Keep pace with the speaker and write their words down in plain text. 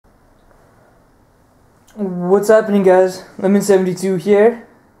What's happening, guys? Lemon72 here,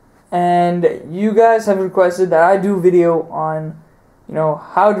 and you guys have requested that I do a video on,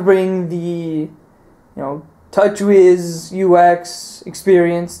 how to bring the, Touchwiz UX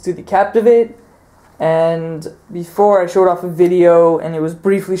experience to the Captivate. And before I showed off a video, and it was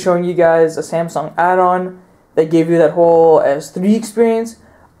briefly showing you guys a Samsung add-on that gave you that whole S3 experience,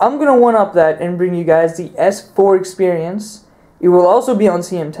 I'm gonna one-up that and bring you guys the S4 experience. It will also be on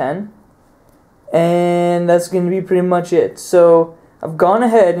CM10. And that's going to be pretty much it. So I've gone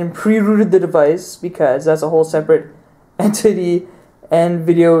ahead and pre-rooted the device because that's a whole separate entity and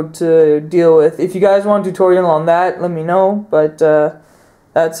video to deal with. If you guys want a tutorial on that, let me know. But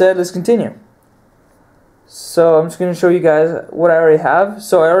that said, let's continue. So I'm just going to show you guys what I already have.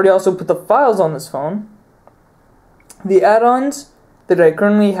 So I already also put the files on this phone. The add-ons that I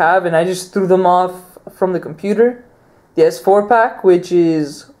currently have, and I just threw them off from the computer. The S4 pack, which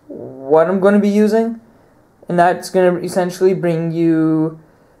is what I'm going to be using, and that's going to essentially bring you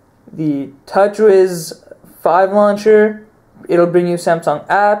the Touchwiz 5 launcher. It'll bring you Samsung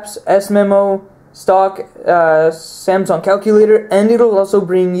apps, S-Memo, Stock, Samsung calculator, and it'll also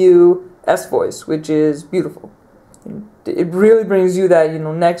bring you S-Voice, which is beautiful. It really brings you that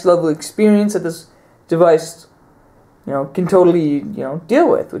next level experience that this device can totally deal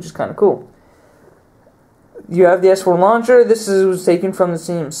with, which is kind of cool. You have the S4 launcher. This was taken from the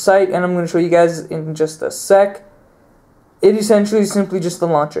same site, and I'm going to show you guys in just a sec. It essentially is simply just the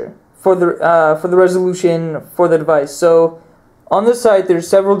launcher for the resolution for the device. So on the site, there's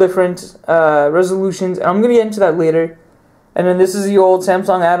several different resolutions, and I'm going to get into that later. And then this is the old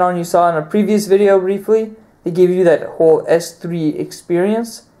Samsung add-on you saw in a previous video briefly. They give you that whole S3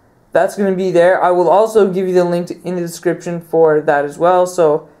 experience. That's going to be there. I will also give you the link in the description for that as well.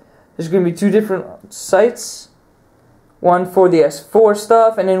 So there's going to be two different sites, one for the S4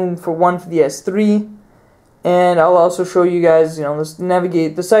 stuff and then one for the S3. And I'll also show you guys, let's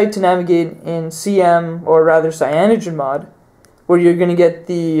navigate the site to navigate in CM, or rather CyanogenMod, where you're going to get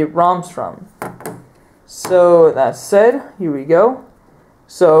the ROMs from. So that said, here we go.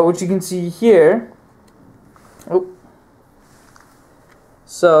 So what you can see here,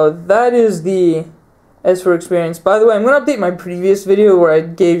 so that is the S4 experience. By the way, I'm going to update my previous video where I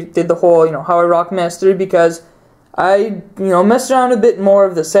did the whole, how I rock mastered, because I, messed around a bit more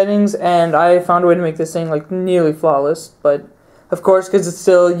of the settings, and I found a way to make this thing, nearly flawless. But, of course, because it's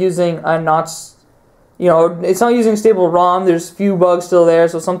still using a not, it's not using stable ROM, there's few bugs still there,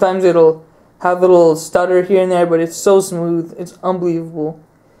 so sometimes it'll have a little stutter here and there, but it's so smooth, it's unbelievable.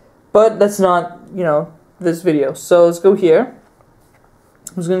 But that's not, this video. So let's go here.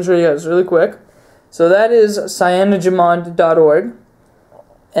 I'm just going to show you guys really quick. So that is cyanogenmod.org,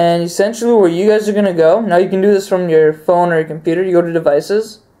 and essentially where you guys are going to go, now you can do this from your phone or your computer, you go to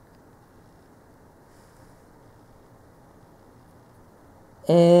devices,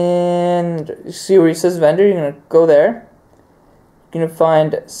 and you see where it says vendor, you're going to go there, you're going to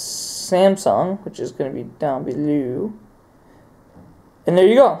find Samsung, which is going to be down below, and there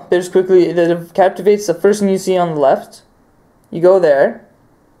you go. There's quickly, the Captivate's the first thing you see on the left, you go there,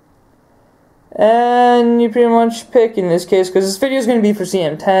 and you pretty much pick, in this case, because this video is going to be for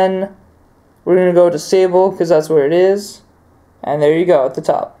CM10, we're going to go disable, because that's where it is, and there you go, at the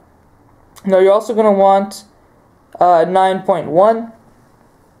top. Now you're also going to want 9.1,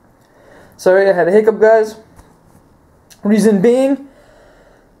 sorry I had a hiccup, guys. Reason being,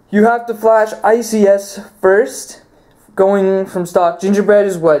 you have to flash ICS first, going from stock. Gingerbread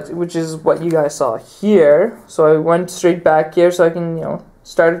is which is what you guys saw here, so I went straight back here so I can,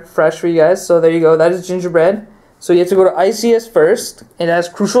 start fresh for you guys. So there you go, that is Gingerbread. So you have to go to ICS first. It has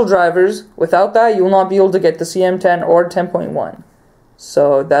crucial drivers. Without that, you will not be able to get the CM10 or 10.1.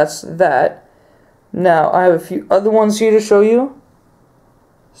 So that's that. Now I have a few other ones here to show you.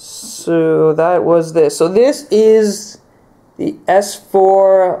 So that was this. So this is the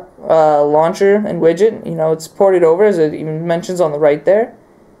S4 launcher and widget. It's ported over, as it even mentions on the right there.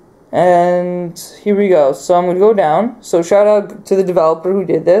 And here we go. So I'm going to go down. So shout out to the developer who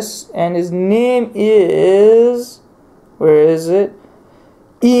did this. And his name is, where is it?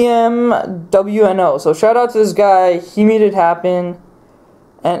 EMWNO. So shout out to this guy. He made it happen.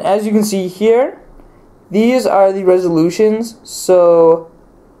 And as you can see here, these are the resolutions. So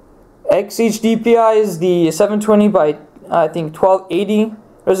XHDPI is the 720 by I think 1280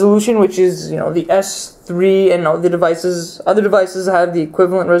 resolution, which is the S3, and all the other devices have the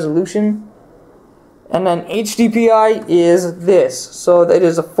equivalent resolution. And then HDPI is this, so that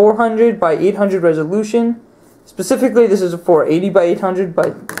is a 400 by 800 resolution. Specifically, this is a 480 by 800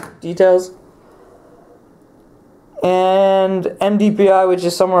 by details. and MDPI, which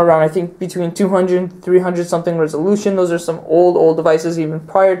is somewhere around, I think, between 200 and 300 something resolution. Those are some old devices even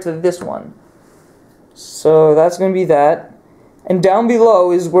prior to this one. So that's going to be that. And down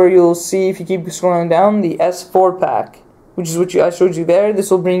below is where you'll see, if you keep scrolling down, the S4 pack, which is what I showed you there. This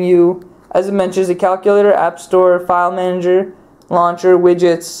will bring you, as it mentions, a calculator, app store, file manager, launcher,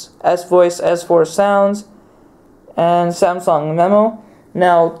 widgets, S-Voice, S4 sounds, and Samsung Memo.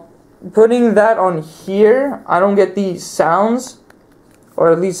 Now, putting that on here, I don't get these sounds,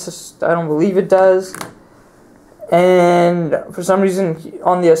 or at least I don't believe it does. And for some reason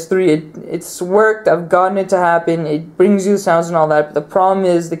on the S3 it's worked. I've gotten it to happen. It brings you the sounds and all that, but the problem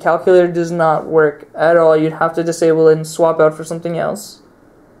is the calculator does not work at all. You'd have to disable it and swap out for something else.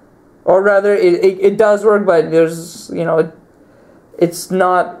 Or rather, it does work, but there's, you know, it's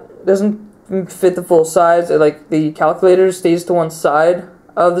not, doesn't fit the full size. Like, the calculator stays to one side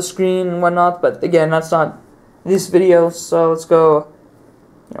of the screen and whatnot, but again, that's not this video, so let's go,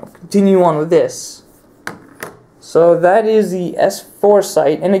 you know, continue on with this. So that is the S4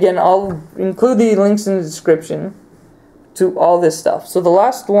 site, and again, I'll include the links in the description to all this stuff. So the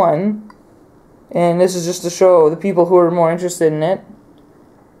last one, and this is just to show the people who are more interested in it,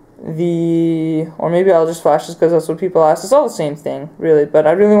 or maybe I'll just flash this because that's what people ask. It's all the same thing, really, but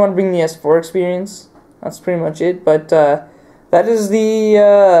I really want to bring the S4 experience. That's pretty much it, but that is the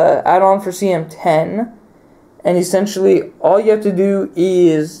add-on for CM10, and essentially all you have to do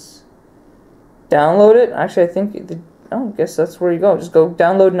is download it. Actually, I guess that's where you go. Just go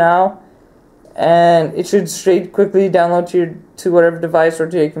download now, and it should quickly download to whatever device or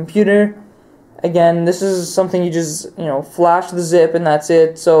to your computer. Again, this is something you just, you know, flash the zip and that's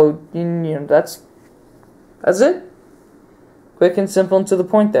it. So you know, that's it. Quick and simple and to the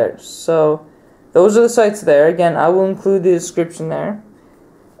point there. So those are the sites there. Again, I will include the description there.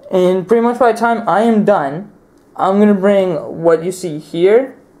 And pretty much by the time I am done, I'm gonna bring what you see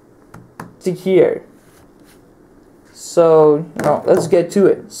here to here. So, you know, let's get to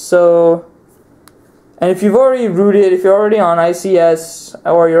it. So, and if you've already rooted, if you're already on ICS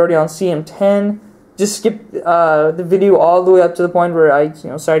or you're already on CM10, just skip the video all the way up to the point where I, you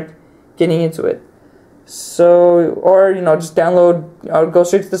know, start getting into it. So, or, you know, just download, or go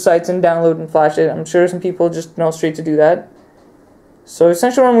straight to the sites and download and flash it. I'm sure some people just know straight to do that. So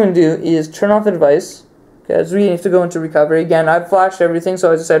essentially what I'm going to do is turn off the device, because we have to go into recovery. Again, I've flashed everything,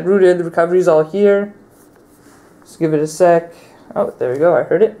 so as I said, rooted, the recovery is all here. Let's give it a sec. Oh, there we go, I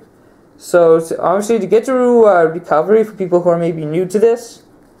heard it. So obviously to get to recovery, for people who are maybe new to this,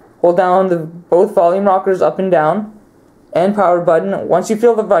 hold down both volume rockers up and down, and power button. Once you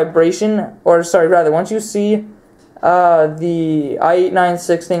feel the vibration, or sorry, rather, once you see the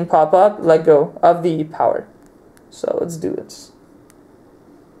i896 thing pop up, let go of the power. So let's do it.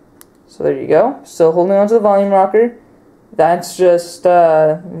 So there you go. So holding on to the volume rocker. That's just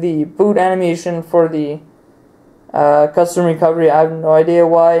the boot animation for the custom recovery. I have no idea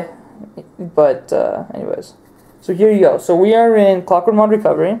why, but anyways. So here you go. So we are in Clockwork Mod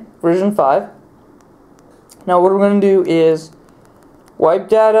Recovery, version 5. Now what we're going to do is wipe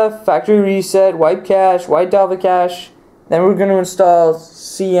data, factory reset, wipe cache, wipe Dalvik cache. Then we're going to install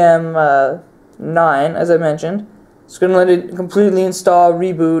CM9, as I mentioned. It's going to let it completely install,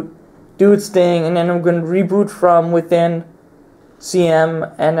 reboot, do its thing, and then I'm going to reboot from within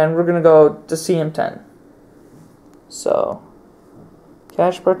CM, and then we're going to go to CM10. So,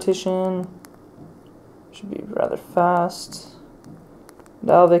 cache partition should be rather fast.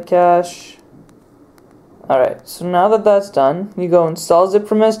 Dalvik cache. Alright, so now that that's done, you go install zip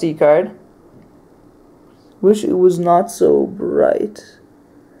from SD card. Wish it was not so bright.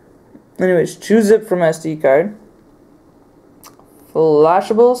 Anyways, choose zip from SD card.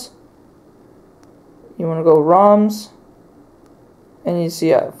 Flashables. You want to go ROMs. And you see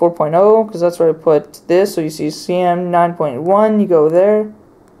 4.0, because that's where I put this. So you see CM 9.1, you go there.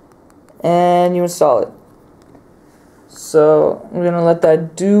 And you install it. So I'm going to let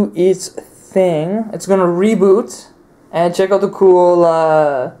that do its thing. It's going to reboot. And check out the cool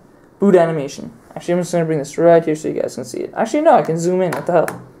boot animation. Actually, I'm just going to bring this right here so you guys can see it. Actually, no, I can zoom in. What the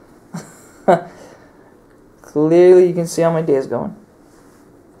hell? Clearly, you can see how my day is going.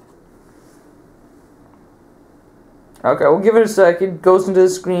 Okay, we'll give it a sec. It goes into the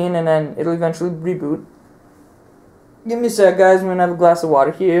screen, and then it'll eventually reboot. Give me a sec, guys. I'm going to have a glass of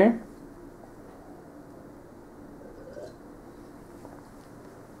water here.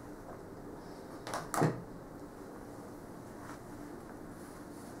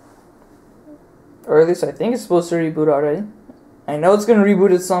 Or at least I think it's supposed to reboot already. I know it's going to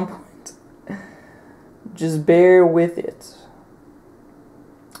reboot at some point. Just bear with it.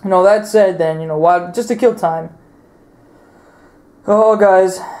 You know, that said then, you know, just to kill time, Oh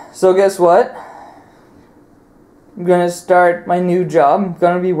guys, so guess what? I'm gonna start my new job. I'm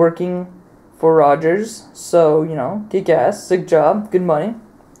gonna be working for Rogers. So, you know, kick ass, sick job, good money.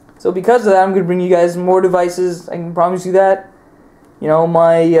 So because of that, I'm gonna bring you guys more devices. I can promise you that. You know,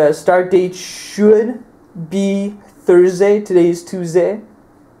 my start date should be Thursday. Today is Tuesday.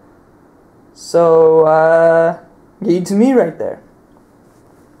 So, get to me right there.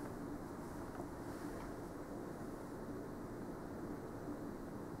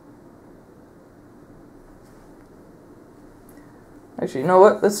 Actually, you know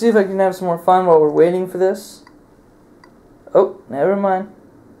what? Let's see if I can have some more fun while we're waiting for this. Oh, never mind.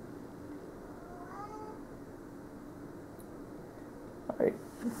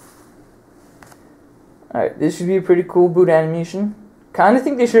 Alright, this should be a pretty cool boot animation. Kinda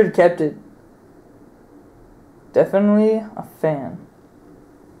think they should have kept it. Definitely a fan.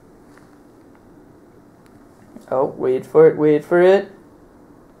 Oh, wait for it, wait for it.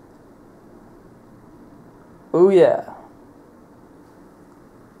 Oh yeah.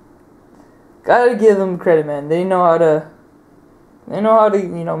 Gotta give them credit, man. They know how to, you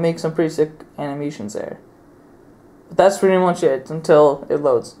know, make some pretty sick animations there. But that's pretty much it until it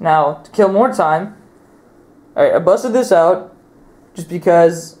loads. Now, to kill more time, alright, I busted this out just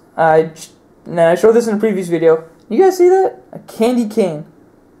because I showed this in a previous video. You guys see that? A candy cane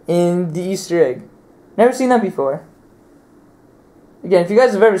in the Easter egg. Never seen that before. Again, if you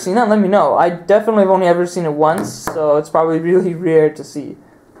guys have ever seen that, let me know. I definitely have only ever seen it once, so it's probably really rare to see.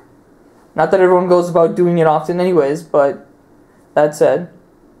 Not that everyone goes about doing it often anyways, but that said.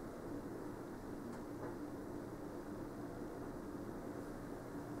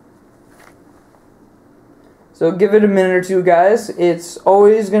 So give it a minute or two, guys. It's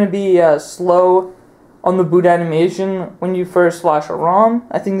always going to be slow on the boot animation when you first flash a ROM.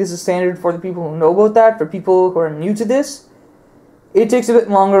 I think this is standard for the people who know about that. For people who are new to this, it takes a bit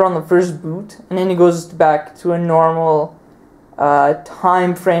longer on the first boot, and then it goes back to a normal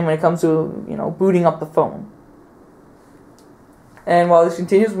time frame when it comes to, you know, booting up the phone. And while this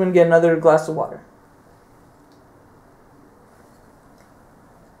continues, we're going to get another glass of water.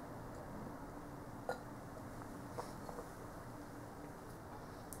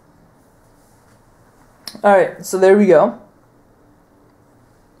 Alright, so there we go.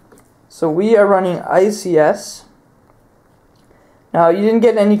 So we are running ICS. Now, you didn't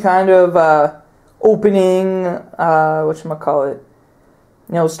get any kind of opening, whatchamacallit,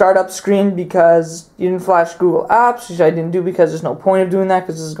 you know, startup screen because you didn't flash Google Apps, which I didn't do because there's no point of doing that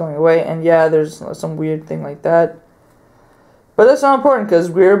because this is going away. And yeah, there's some weird thing like that. But that's not important because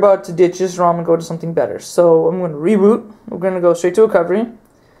we're about to ditch this ROM and go to something better. So I'm going to reboot. We're going to go straight to recovery.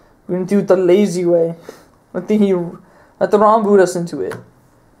 We're going to do it the lazy way. Let the ROM boot us into it.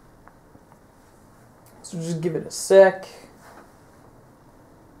 So just give it a sec.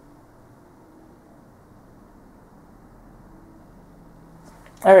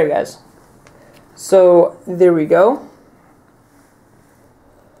 Alright guys, so there we go.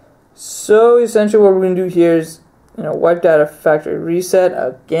 So essentially what we're going to do here is, you know, wipe data factory reset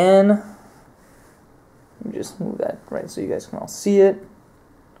again. Let me just move that right so you guys can all see it.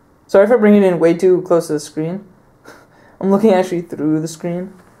 Sorry if I bring it in way too close to the screen. I'm looking actually through the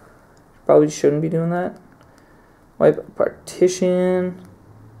screen. Probably shouldn't be doing that. Wipe partition.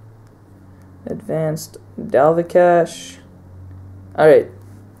 Advanced Dalvik. Alright.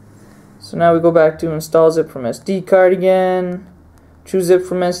 So now we go back to install zip from SD card again. Choose zip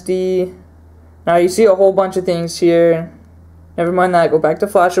from SD. Now you see a whole bunch of things here. Never mind that. Go back to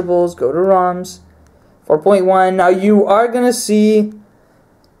flashables. Go to ROMs. 4.1. Now you are going to see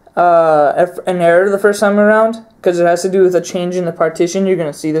an error the first time around because it has to do with a change in the partition. You're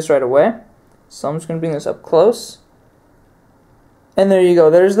going to see this right away. So I'm just going to bring this up close. And there you go.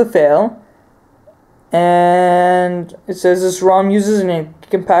 There's the fail. And it says this ROM uses an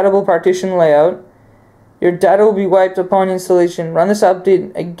incompatible partition layout. Your data will be wiped upon installation. Run this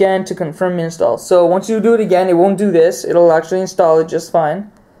update again to confirm install. So once you do it again, it won't do this. It'll actually install it just fine.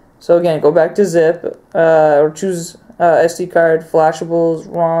 So again, go back to zip or choose SD card, flashables,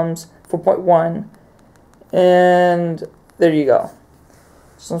 ROMs, 4.1, and there you go.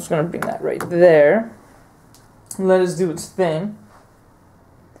 So I'm just going to bring that right there. Let us do its thing.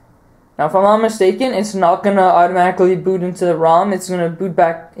 Now, if I'm not mistaken, it's not going to automatically boot into the ROM. It's going to boot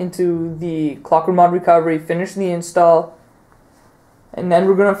back into the Clockwork Mod recovery, finish the install, and then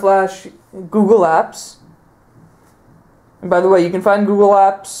we're going to flash Google Apps. And by the way, you can find Google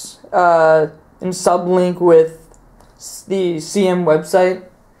Apps in sublink with the CM website.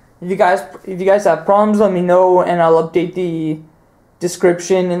 If you guys have problems, let me know, and I'll update the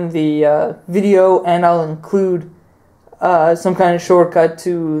description in the video, and I'll include some kind of shortcut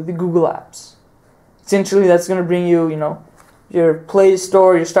to the Google apps. Essentially, that's going to bring you, your Play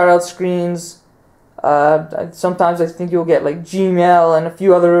Store, your start out screens. Sometimes I think you'll get like Gmail and a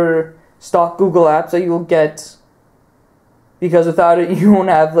few other stock Google apps that you'll get, because without it you won't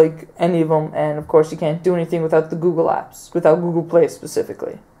have like any of them, and of course you can't do anything without the Google apps, without Google Play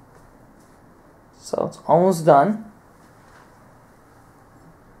specifically. So it's almost done.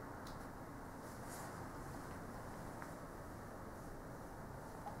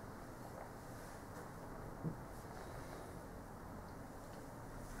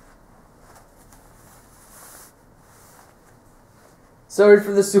 Sorry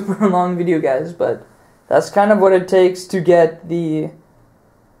for the super long video, guys, but that's kind of what it takes to get the,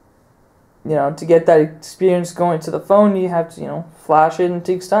 to get that experience going to the phone. You have to, flash it, and it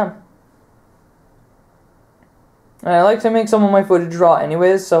takes time. And I like to make some of my footage raw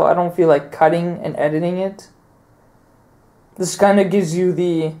anyways, so I don't feel like cutting and editing it. This kind of gives you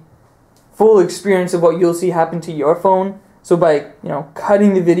the full experience of what you'll see happen to your phone. So by,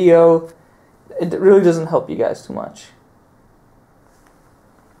 cutting the video, it really doesn't help you guys too much.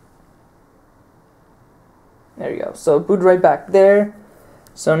 There you go. So boot right back there.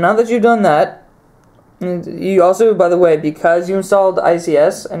 So now that you've done that, you also, by the way, because you installed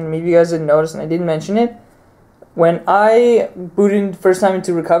ICS, and maybe you guys didn't notice and I didn't mention it, when I booted first time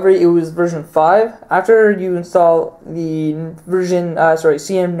into recovery, it was version 5. After you install the version,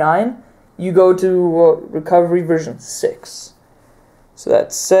 CM9, you go to recovery version 6. So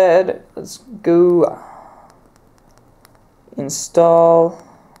that said, let's go install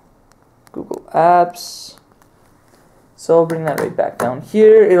Google Apps. So I'll bring that right back down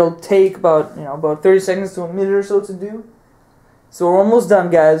here. It'll take about 30 seconds to a minute or so to do. So we're almost done,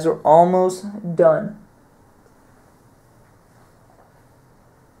 guys. We're almost done.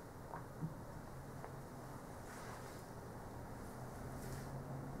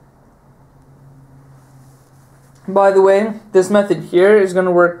 By the way, this method here is going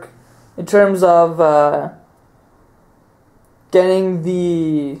to work in terms of getting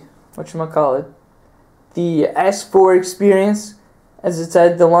the, the S4 experience. As it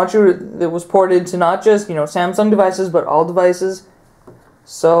said, the launcher that was ported to not just, Samsung devices, but all devices.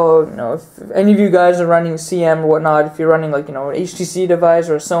 So, if any of you guys are running CM or whatnot, if you're running like, an HTC device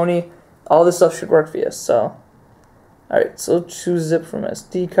or a Sony, all this stuff should work for you. So, alright, so choose zip from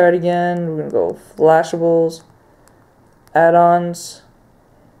SD card again. We're going to go flashables, add-ons.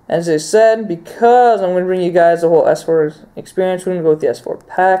 As I said, because I'm going to bring you guys the whole S4 experience, we're going to go with the S4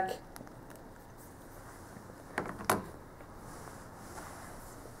 pack.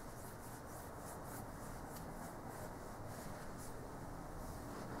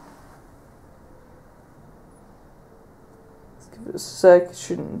 Give it a sec.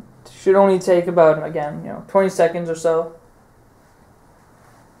 Should only take about, again, 20 seconds or so.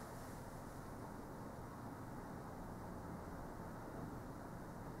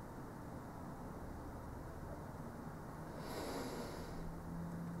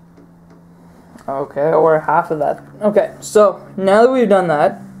 Okay, or half of that. Okay, so now that we've done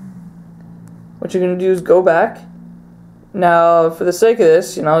that, what you're gonna do is go back. Now, for the sake of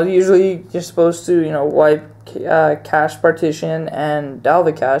this, usually you're supposed to, wipe cache partition and dial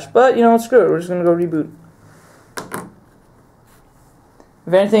the cache, but screw it. We're just gonna go reboot.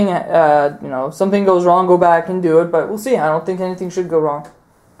 If anything, something goes wrong, go back and do it. But we'll see. I don't think anything should go wrong.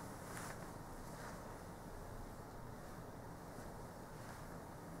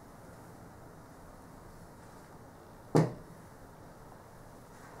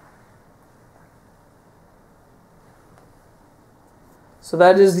 So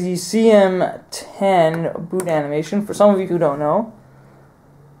that is the CM10 boot animation, for some of you who don't know.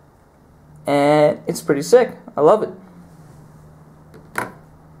 And it's pretty sick. I love it.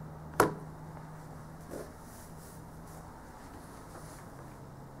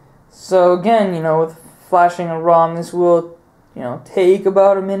 So again, with flashing a ROM, this will, take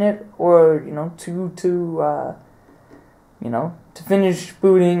about a minute or, two to finish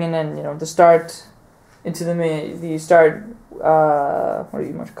booting, and then, to start into the start, what do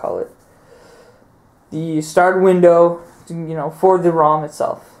you much call it? The start window, for the ROM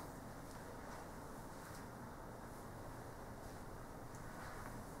itself.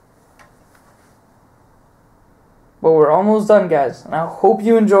 But we're almost done, guys, and I hope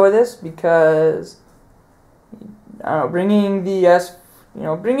you enjoy this, because bringing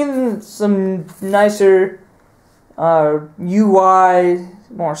bringing some nicer UI,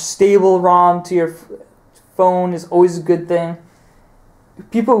 more stable ROM to your phone is always a good thing.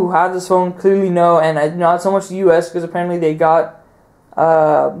 People who have this phone clearly know, and not so much the US, because apparently they got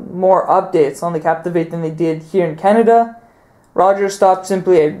more updates on the Captivate than they did here in Canada. Rogers stopped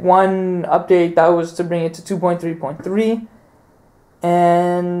simply at one update, that was to bring it to 2.3.3,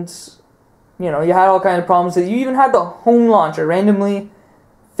 and you know, you had all kinds of problems. You even had the home launcher randomly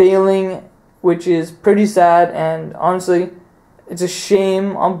failing, which is pretty sad, and honestly, it's a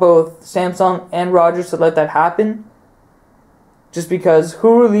shame on both Samsung and Rogers to let that happen. Just because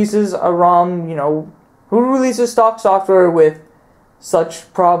who releases a ROM, you know, who releases stock software with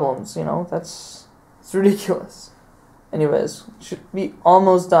such problems, you know, it's ridiculous. Anyways, should be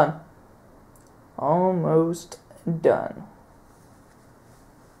almost done. Almost done.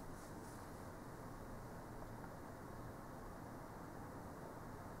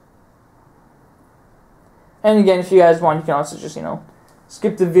 And again, if you guys want, you can also just, you know,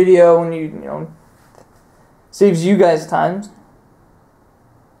 skip the video when you know, saves you guys time.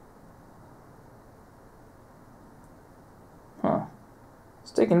 Huh.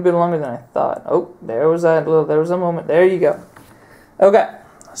 It's taking a bit longer than I thought. Oh, there was a moment. There you go. Okay,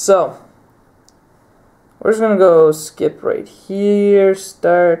 so we're just gonna go skip right here.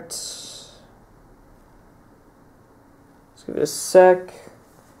 Start. Let's give it a sec.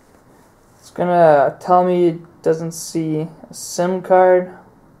 It's gonna tell me it doesn't see a SIM card.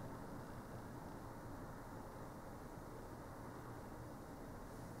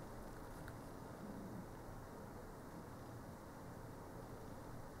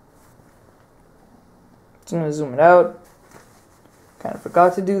 I'm going to zoom it out. Kind of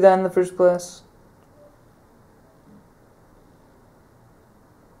forgot to do that in the first place.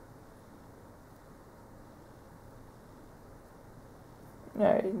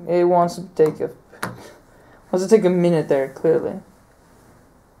 Alright, it wants to take a minute there, clearly.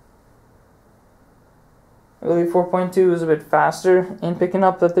 I believe 4.2 is a bit faster in picking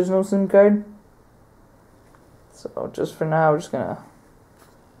up that there's no SIM card. So just for now, we're just gonna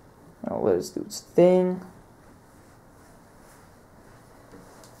let it do its thing.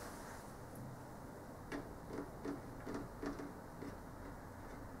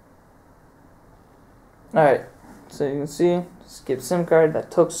 Alright, so you can see, skip SIM card,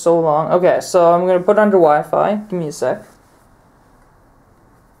 that took so long. Okay, so I'm going to put it under Wi-Fi. Give me a sec.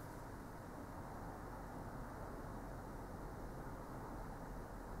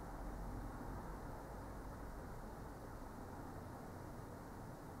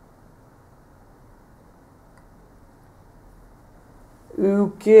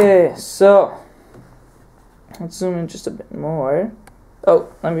 Okay, so let's zoom in just a bit more.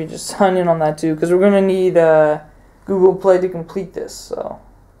 Oh, let me just sign in on that too, because we're going to need Google Play to complete this, so.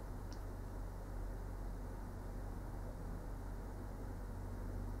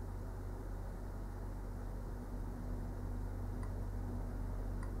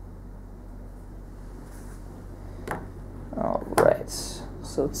 Alright,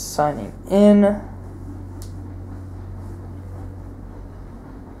 so it's signing in.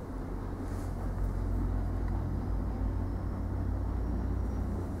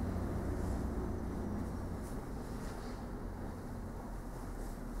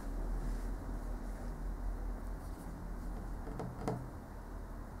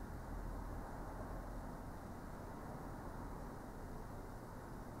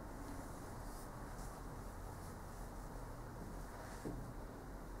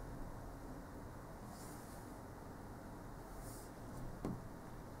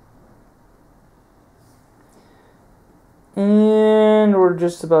 And we're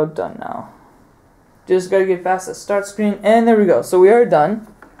just about done now. Just gotta get past the start screen, and there we go. So we are done.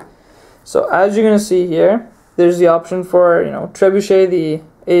 So as you're gonna see here, there's the option for, you know, Trebuchet, the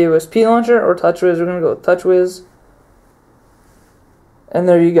AUSP launcher, or Touchwiz. We're gonna go with Touchwiz. And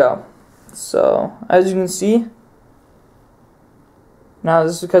there you go. So as you can see, now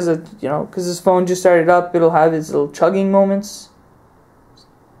this is because it, you know, because this phone just started up, it'll have its little chugging moments.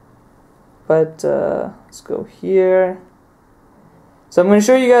 But let's go here. So I'm going to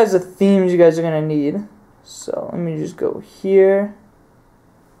show you guys the themes you guys are going to need. So let me just go here.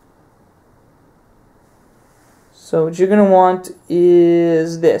 So what you're going to want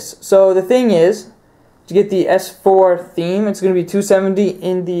is this. So the thing is, to get the S4 theme, it's going to be $270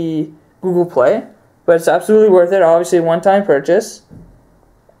 in the Google Play. But it's absolutely worth it. Obviously a one-time purchase.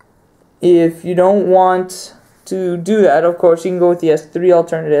 If you don't want to do that, of course, you can go with the S3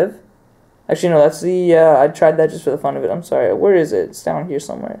 alternative. Actually, no, that's the, I tried that just for the fun of it. I'm sorry. Where is it? It's down here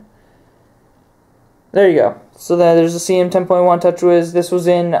somewhere. There you go. So then there's the CM10.1 Touchwiz. This was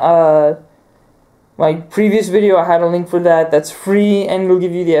in my previous video. I had a link for that. That's free, and it'll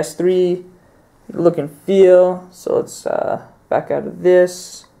give you the S3 look and feel. So let's back out of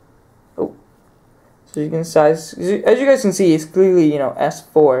this. Oh, So you can size, as you guys can see, it's clearly, you know,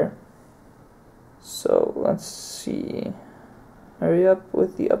 S4. So let's see. Hurry up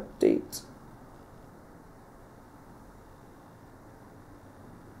with the update.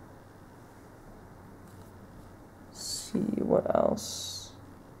 See what else.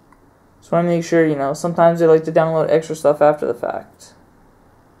 Just want to make sure, you know, sometimes they like to download extra stuff after the fact.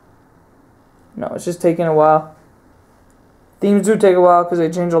 No, it's just taking a while. Themes do take a while because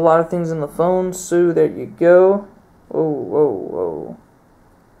they change a lot of things in the phone. So there you go. Whoa, whoa, whoa.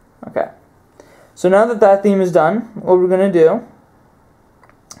 Okay. So now that that theme is done, what we're going to do,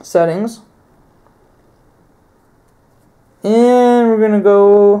 settings, and we're going to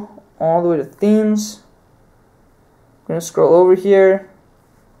go all the way to themes. We're going to scroll over here,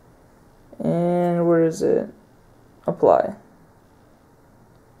 and where is it? Apply.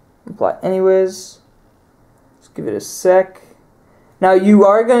 Apply anyways. Just give it a sec. Now you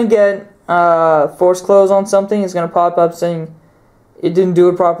are going to get force close on something. It's going to pop up saying it didn't do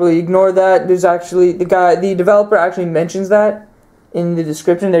it properly. Ignore that. There's actually the developer actually mentions that in the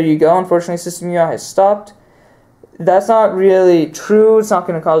description. There you go. Unfortunately, System UI has stopped. That's not really true. It's not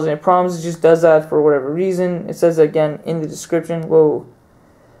going to cause any problems. It just does that for whatever reason. It says again in the description. Whoa.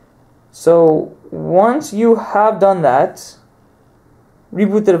 So once you have done that,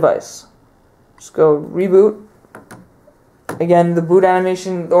 reboot the device. Just go reboot. Again, the boot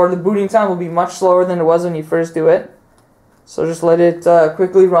animation or the booting time will be much slower than it was when you first do it. So just let it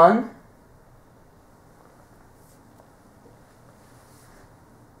quickly run.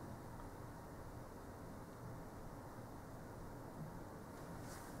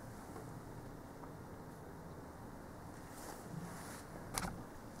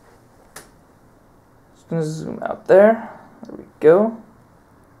 Just gonna zoom out there. There we go.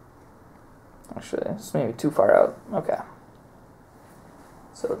 Actually, it's maybe too far out. Okay.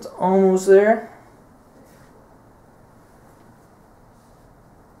 So it's almost there.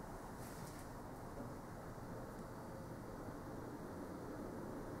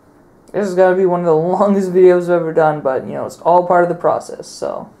 This has got to be one of the longest videos I've ever done, but you know, it's all part of the process,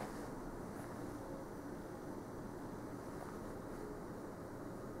 so.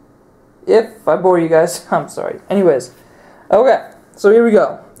 If I bore you guys, I'm sorry. Anyways, okay, so here we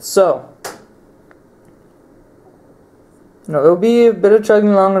go. So, you know, there'll be a bit of chugging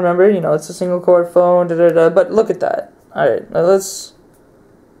along, remember, you know, it's a single core phone, but look at that. Alright, now let's,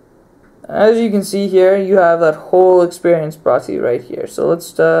 as you can see here, you have that whole experience brought to you right here. So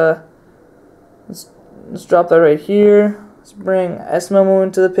let's drop that right here. Let's bring SMemo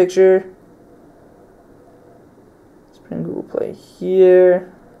into the picture. Let's bring Google Play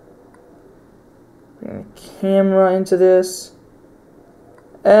here. Bring the camera into this.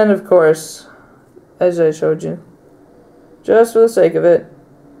 And of course, as I showed you, just for the sake of it.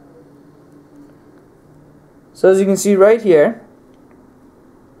 So as you can see right here,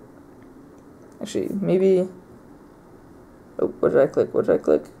 actually maybe, oh, what did I click? What did I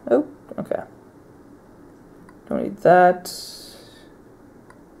click? Oh, okay. Don't need that.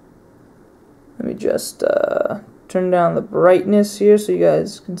 Let me just turn down the brightness here so you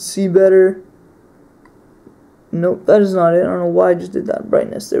guys can see better. Nope, that is not it. I don't know why I just did that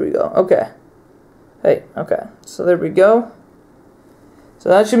brightness. There we go. Okay. Hey, okay. So there we go. So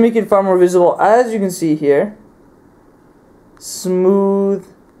that should make it far more visible. As you can see here, smooth,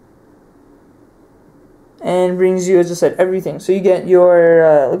 and brings you, as I said, everything. So you get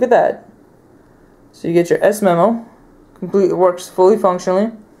your, look at that. So you get your SMemo, completely works fully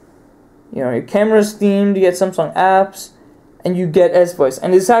functionally. You know, your camera's themed, you get Samsung apps, and you get S-Voice.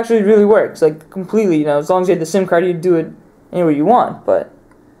 And this actually really works, like completely, you know, as long as you have the SIM card, you do it anywhere you want. But,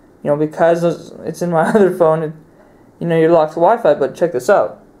 you know, because it's in my other phone, you know, you're locked to Wi-Fi, but check this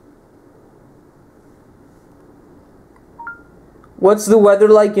out. What's the weather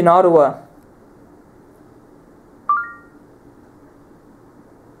like in Ottawa?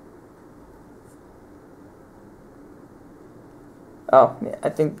 Oh, yeah, I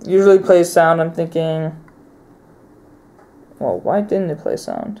think usually plays sound. I'm thinking, well, why didn't it play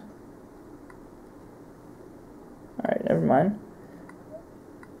sound? Alright, never mind.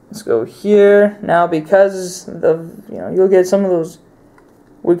 Let's go here. Now, because of, you know, you'll get some of those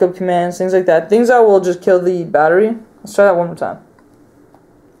wake up commands, things like that. Things that will just kill the battery. Let's try that one more time.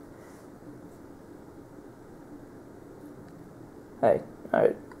 Hey,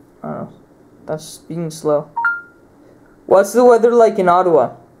 alright. I don't know. That's being slow. What's the weather like in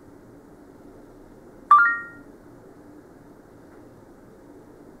Ottawa?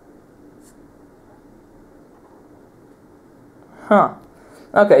 Huh.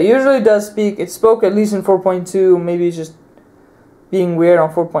 Okay, usually it does speak. It spoke at least in 4.2. Maybe it's just being weird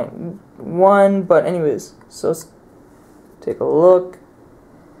on 4.1, but anyways, so let's take a look.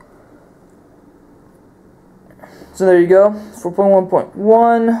 So there you go,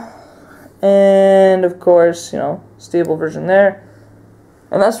 4.1.1, and of course, you know, stable version there.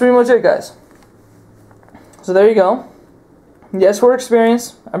 And that's pretty much it, guys. So there you go. Yes, for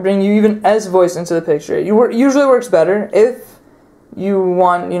experience, I'm bringing you even S voice into the picture. Usually works better if you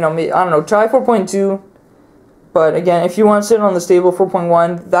want, you know, I don't know, try 4.2. But again, if you want to sit on the stable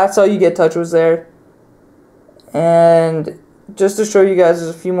 4.1, that's how you get Touchwiz there. And just to show you guys,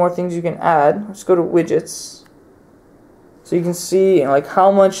 there's a few more things you can add. Let's go to widgets. So you can see like how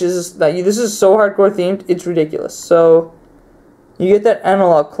much is that. This is so hardcore themed, it's ridiculous. So you get that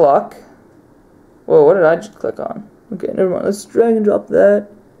analog clock. Whoa, what did I just click on? Okay, never mind. Let's drag and drop that.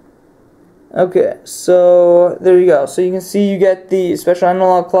 Okay, so there you go. So you can see you get the special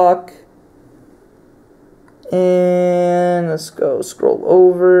analog clock. And let's go scroll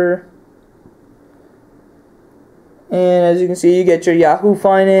over. And as you can see, you get your Yahoo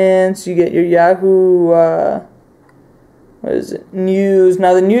Finance, you get your Yahoo, what is it, News.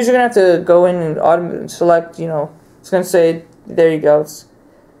 Now the news, you're going to have to go in and select, you know, it's going to say, there you go, it's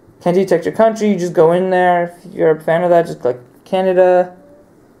can't detect your country. You just go in there. If you're a fan of that, just click Canada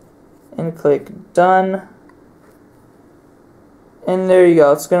and click Done. And there you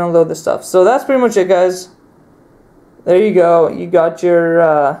go, it's going to load the stuff. So that's pretty much it, guys. There you go, you got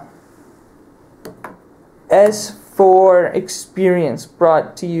your S4 experience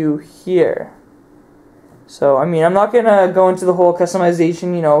brought to you here. So, I mean, I'm not going to go into the whole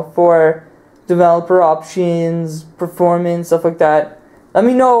customization, you know, for developer options, performance, stuff like that. Let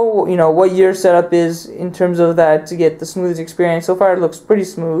me know, you know, what your setup is in terms of that to get the smoothest experience. So far, it looks pretty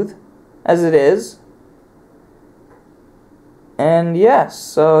smooth, as it is. And, yeah,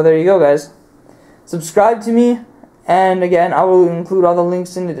 so there you go, guys. Subscribe to me. And again, I will include all the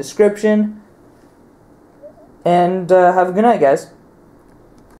links in the description. And have a good night, guys.